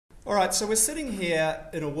All right, so we're sitting here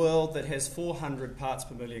in a world that has 400 parts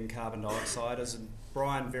per million carbon dioxide. As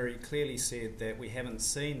Brian very clearly said, that we haven't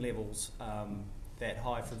seen levels that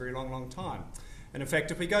high for a very long time. And in fact,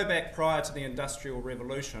 if we go back prior to the Industrial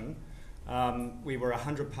Revolution, we were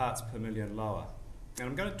 100 parts per million lower. And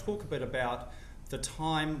I'm going to talk a bit about the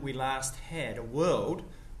time we last had a world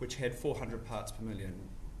which had 400 parts per million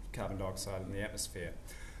carbon dioxide in the atmosphere.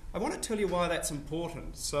 I want to tell you why that's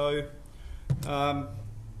important. So, I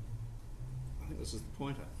think this is the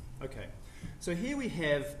pointer. Okay. So here we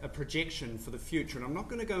have a projection for the future, and I'm not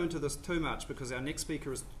going to go into this too much because our next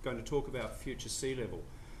speaker is going to talk about future sea level.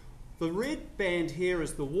 The red band here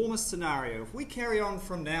is the warmest scenario. If we carry on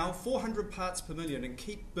from now 400 parts per million and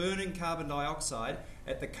keep burning carbon dioxide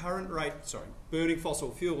at the current rate, burning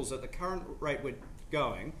fossil fuels at the current rate we're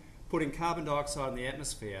going, putting carbon dioxide in the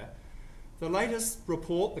atmosphere, the latest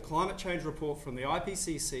report, the climate change report from the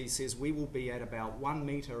IPCC, says we will be at about 1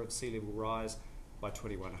 metre of sea level rise by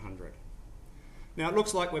 2100. Now it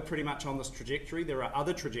looks like we're pretty much on this trajectory. There are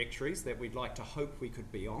other trajectories that we'd like to hope we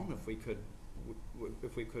could be on if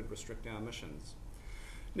we could restrict our emissions.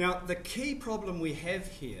 Now the key problem we have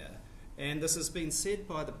here, and this has been said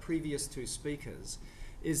by the previous two speakers,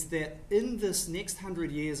 is that in this next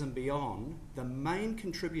 100 years and beyond, the main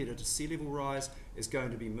contributor to sea level rise is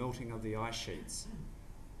going to be melting of the ice sheets.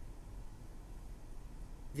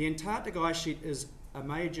 The Antarctic ice sheet is a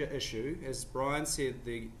major issue, as Brian said,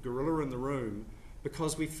 the gorilla in the room,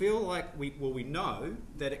 because we feel like we know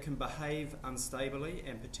that it can behave unstably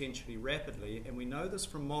and potentially rapidly, and we know this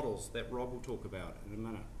from models that Rob will talk about in a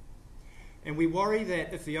minute. And we worry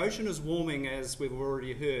that if the ocean is warming, as we've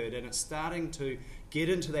already heard, and it's starting to get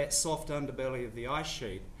into that soft underbelly of the ice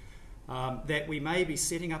sheet, that we may be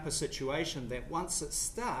setting up a situation that once it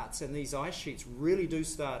starts and these ice sheets really do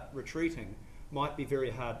start retreating, might be very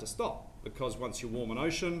hard to stop, because once you warm an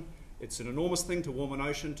ocean, it's an enormous thing to warm an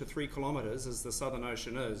ocean to 3 kilometres, as the Southern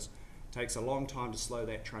Ocean is. It takes a long time to slow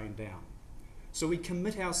that train down. So we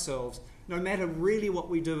commit ourselves, no matter really what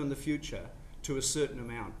we do in the future, to a certain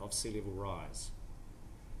amount of sea level rise.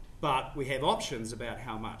 But we have options about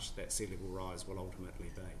how much that sea level rise will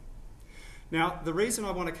ultimately be. Now, the reason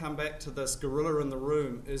I want to come back to this gorilla in the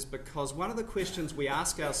room is because one of the questions we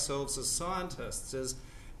ask ourselves as scientists is,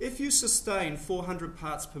 if you sustain 400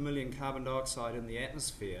 parts per million carbon dioxide in the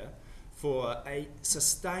atmosphere for a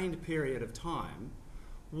sustained period of time,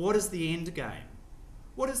 what is the end game?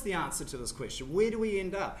 What is the answer to this question? Where do we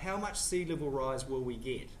end up? How much sea level rise will we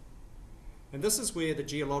get? And this is where the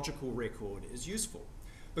geological record is useful,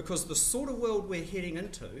 because the sort of world we're heading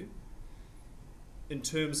into, in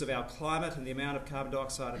terms of our climate and the amount of carbon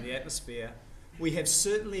dioxide in the atmosphere, we have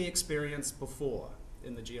certainly experienced before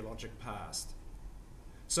in the geologic past.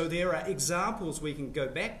 So there are examples we can go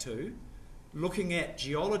back to, looking at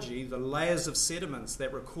geology, the layers of sediments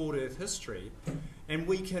that record Earth history, and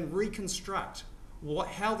we can reconstruct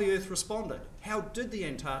how the Earth responded. How did the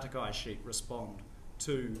Antarctic ice sheet respond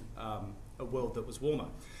to a world that was warmer?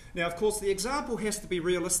 Now, of course, the example has to be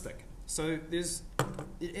realistic. So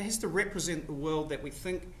it has to represent the world that we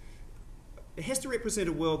think, it has to represent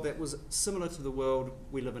a world that was similar to the world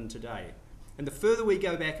we live in today. And the further we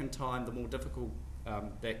go back in time, the more difficult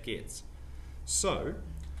that gets. So,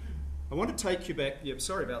 I want to take you back,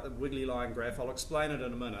 sorry about the wiggly line graph, I'll explain it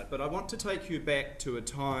in a minute, but I want to take you back to a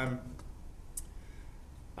time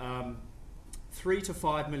 3 to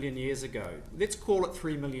 5 million years ago. Let's call it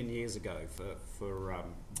 3 million years ago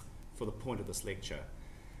for the point of this lecture.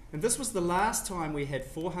 And this was the last time we had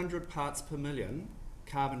 400 parts per million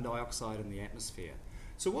carbon dioxide in the atmosphere.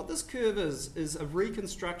 So what this curve is a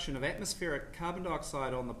reconstruction of atmospheric carbon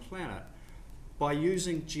dioxide on the planet by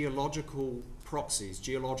using geological proxies,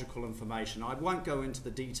 geological information. I won't go into the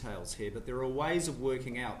details here, but there are ways of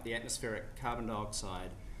working out the atmospheric carbon dioxide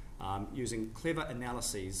using clever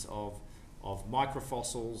analyses of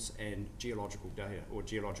microfossils and geological data or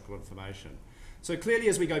geological information. So clearly,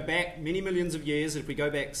 as we go back many millions of years, if we go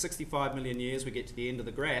back 65 million years, we get to the end of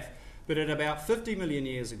the graph, but at about 50 million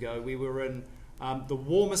years ago, we were in the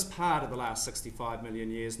warmest part of the last 65 million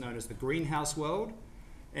years, known as the greenhouse world.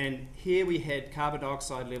 And here we had carbon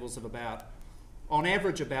dioxide levels of about, on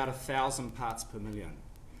average, about 1,000 parts per million.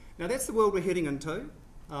 Now that's the world we're heading into.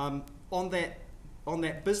 On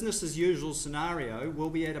that business as usual scenario, we'll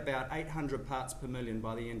be at about 800 parts per million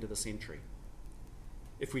by the end of the century,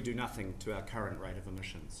 if we do nothing to our current rate of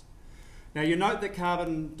emissions. Now you note that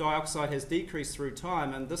carbon dioxide has decreased through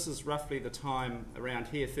time, and this is roughly the time around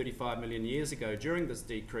here, 35 million years ago, during this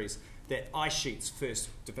decrease, that ice sheets first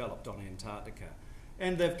developed on Antarctica.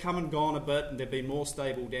 And they've come and gone a bit, and they've been more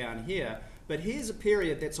stable down here. But here's a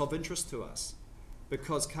period that's of interest to us.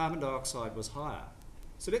 because carbon dioxide was higher.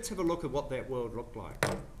 So let's have a look at what that world looked like.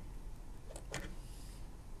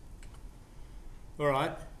 All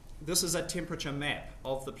right, this is a temperature map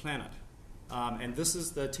of the planet. And this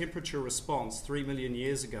is the temperature response 3 million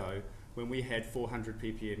years ago when we had 400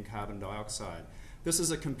 ppm carbon dioxide. This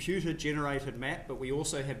is a computer-generated map, but we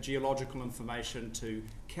also have geological information to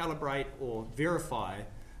calibrate or verify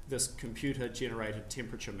this computer-generated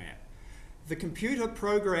temperature map. The computer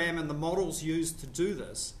program and the models used to do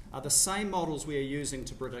this are the same models we are using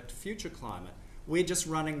to predict future climate. We're just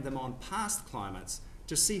running them on past climates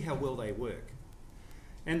to see how well they work.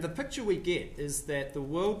 And the picture we get is that the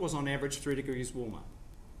world was on average 3 degrees warmer.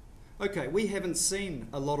 Okay, we haven't seen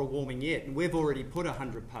a lot of warming yet, and we've already put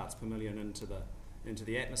 100 parts per million into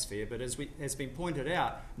the atmosphere, but as has been pointed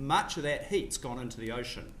out, much of that heat's gone into the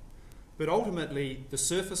ocean. But ultimately, the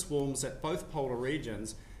surface warms at both polar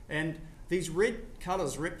regions, and these red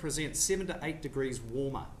colours represent 7 to 8 degrees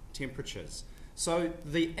warmer temperatures. So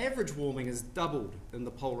the average warming is doubled in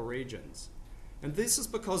the polar regions. And this is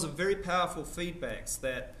because of very powerful feedbacks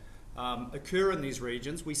that occur in these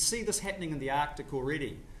regions. We see this happening in the Arctic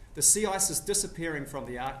already. The sea ice is disappearing from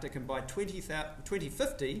the Arctic, and by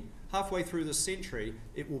 2050, halfway through this century,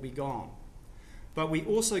 it will be gone. But we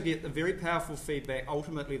also get the very powerful feedback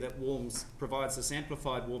ultimately that provides this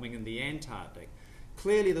amplified warming in the Antarctic.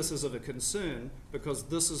 Clearly this is of a concern because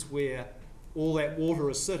this is where all that water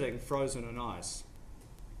is sitting frozen in ice.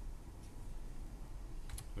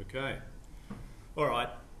 Okay. All right.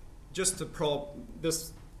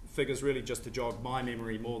 This figure's really just to jog my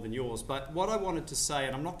memory more than yours, but what I wanted to say,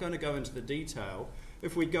 and I'm not going to go into the detail,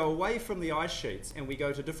 if we go away from the ice sheets and we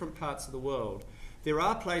go to different parts of the world, there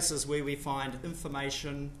are places where we find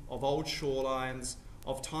information of old shorelines,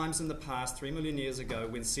 of times in the past, 3 million years ago,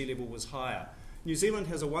 when sea level was higher. New Zealand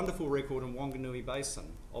has a wonderful record in Wanganui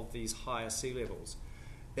Basin of these higher sea levels.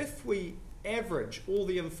 If we average all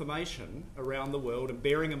the information around the world, and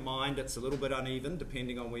bearing in mind it's a little bit uneven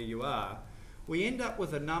depending on where you are, we end up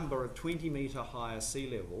with a number of 20 metre higher sea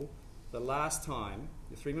level the last time,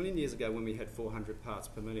 3 million years ago, when we had 400 parts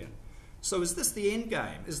per million. So is this the end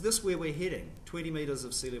game? Is this where we're heading? 20 metres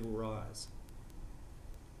of sea level rise?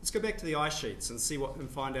 Let's go back to the ice sheets and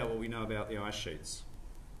find out what we know about the ice sheets.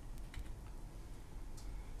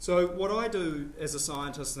 So what I do as a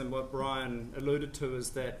scientist, and what Brian alluded to, is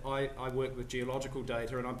that I work with geological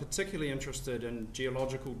data, and I'm particularly interested in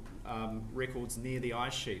geological records near the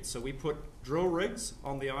ice sheet. So we put drill rigs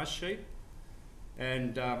on the ice sheet,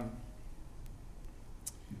 and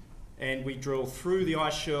we drill through the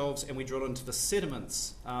ice shelves, and we drill into the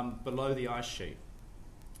sediments below the ice sheet.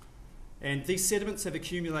 And these sediments have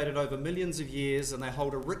accumulated over millions of years, and they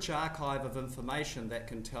hold a rich archive of information that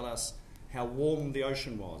can tell us how warm the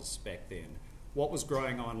ocean was back then, what was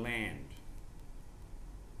growing on land,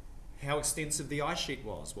 how extensive the ice sheet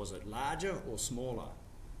was it larger or smaller?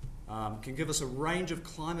 Can give us a range of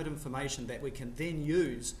climate information that we can then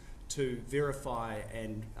use to verify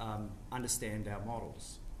and understand our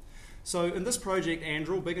models. So in this project,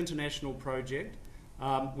 Andrel, big international project,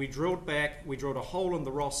 we drilled a hole in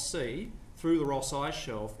the Ross Sea through the Ross Ice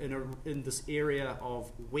Shelf in this area of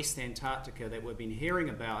West Antarctica that we've been hearing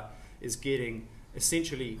about is getting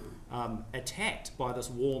essentially attacked by this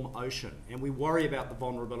warm ocean, and we worry about the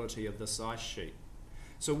vulnerability of this ice sheet.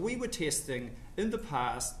 So we were testing in the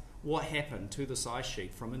past what happened to this ice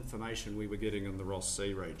sheet from information we were getting in the Ross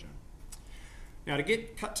Sea region. Now to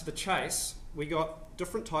get cut to the chase, we got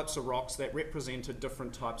different types of rocks that represented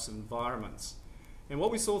different types of environments. And what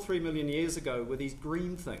we saw 3 million years ago were these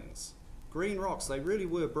green things. Green rocks, they really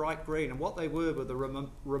were bright green, and what they were the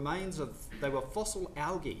remains of, they were fossil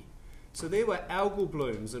algae. So there were algal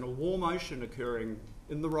blooms in a warm ocean occurring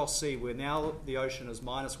in the Ross Sea, where now the ocean is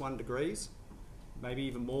 -1 degrees, maybe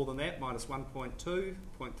even more than that, -1.2,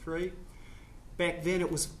 0.3. Back then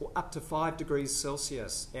it was up to 5 degrees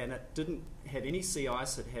Celsius, and it didn't have any sea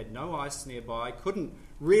ice, it had no ice nearby,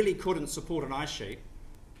 really couldn't support an ice sheet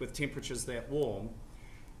with temperatures that warm,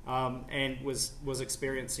 and was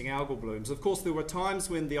experiencing algal blooms. Of course, there were times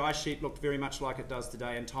when the ice sheet looked very much like it does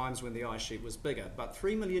today, and times when the ice sheet was bigger. But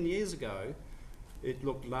 3 million years ago, it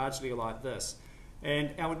looked largely like this.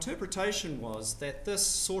 And our interpretation was that this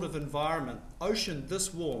sort of environment, ocean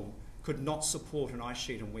this warm, could not support an ice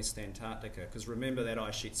sheet in West Antarctica, because remember that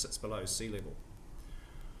ice sheet sits below sea level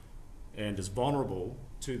and is vulnerable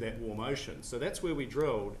to that warm ocean. So that's where we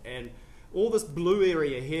drilled, and all this blue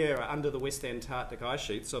area here are under the West Antarctic ice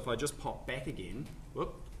sheet. So if I just pop back again,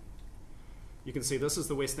 whoop, you can see this is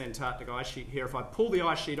the West Antarctic ice sheet here. If I pull the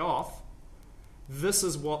ice sheet off, this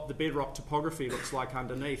is what the bedrock topography looks like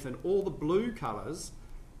underneath, and all the blue colours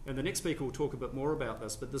and the next speaker will talk a bit more about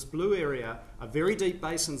this, but this blue area are very deep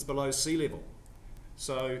basins below sea level.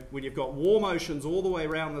 So when you've got warm oceans all the way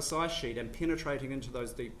around this ice sheet and penetrating into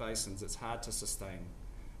those deep basins, it's hard to sustain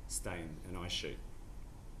an ice sheet.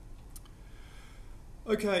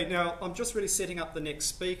 Okay, now I'm just really setting up the next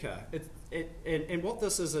speaker. And what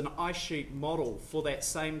this is, an ice sheet model for that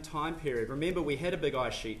same time period. Remember, we had a big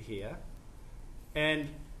ice sheet here, and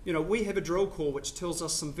we have a drill core which tells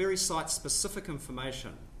us some very site-specific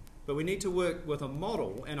information, but we need to work with a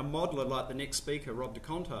model and a modeler like the next speaker, Rob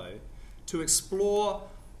DeConto, to explore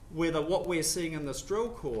whether what we're seeing in this drill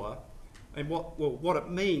core and what it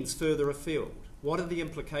means further afield. What are the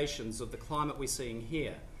implications of the climate we're seeing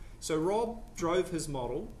here? So Rob drove his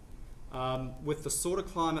model with the sort of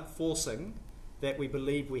climate forcing that we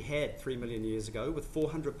believe we had 3 million years ago, with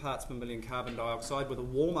 400 parts per million carbon dioxide, with a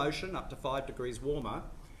warm ocean up to 5 degrees warmer,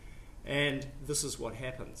 and this is what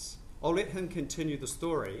happens. I'll let him continue the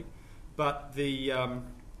story, but the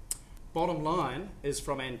bottom line is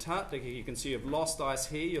from Antarctica. You can see you've lost ice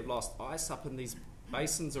here, you've lost ice up in these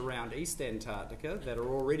basins around East Antarctica that are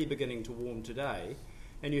already beginning to warm today,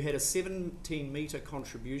 and you had a 17-metre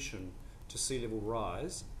contribution to sea level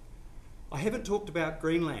rise. I haven't talked about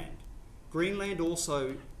Greenland. Greenland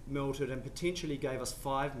also melted and potentially gave us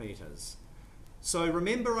 5 metres. So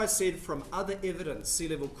remember I said from other evidence sea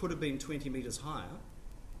level could have been 20 metres higher.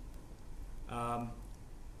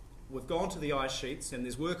 We've gone to the ice sheets, and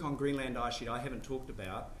there's work on Greenland ice sheet I haven't talked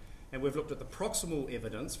about, and we've looked at the proximal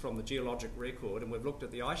evidence from the geologic record, and we've looked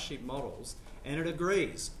at the ice sheet models, and it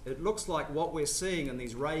agrees. It looks like what we're seeing in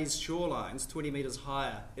these raised shorelines 20 metres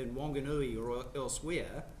higher in Wanganui or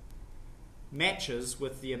elsewhere matches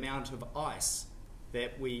with the amount of ice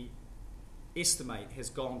that we estimate has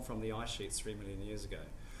gone from the ice sheets 3 million years ago.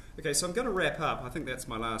 Okay, so I'm going to wrap up. I think that's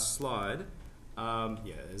my last slide. Yeah,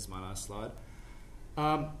 it is my last slide.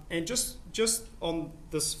 And just on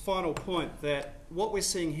this final point, that what we're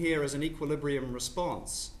seeing here is an equilibrium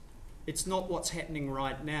response. It's not what's happening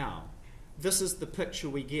right now. This is the picture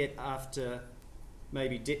we get after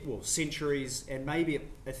maybe centuries and maybe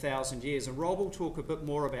 1,000 years. And Rob will talk a bit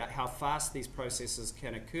more about how fast these processes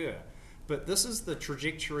can occur. But this is the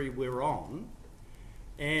trajectory we're on.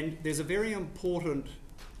 And there's a very important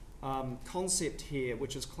concept here,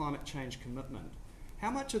 which is climate change commitment. How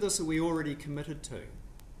much of this are we already committed to?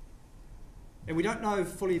 And we don't know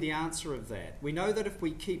fully the answer of that. We know that if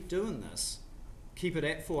we keep doing this, keep it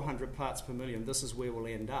at 400 parts per million, this is where we'll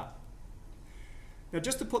end up. Now,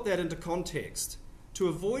 just to put that into context, to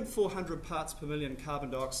avoid 400 parts per million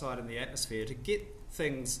carbon dioxide in the atmosphere, to get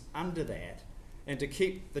things under that, and to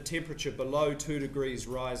keep the temperature below 2 degrees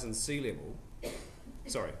rise in sea level,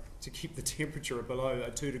 to keep the temperature below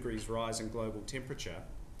a 2 degrees rise in global temperature,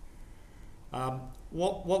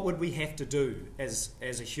 what would we have to do as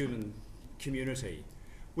a human community?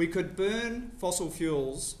 We could burn fossil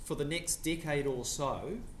fuels for the next decade or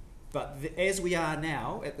so, but as we are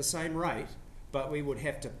now at the same rate, but we would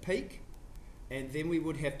have to peak, and then we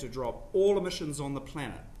would have to drop all emissions on the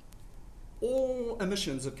planet, all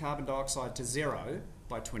emissions of carbon dioxide to zero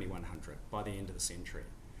by 2100, by the end of the century.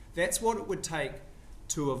 That's what it would take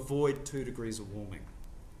to avoid 2 degrees of warming.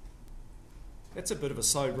 That's a bit of a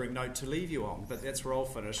sobering note to leave you on, but that's where I'll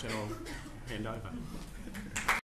finish and I'll hand over.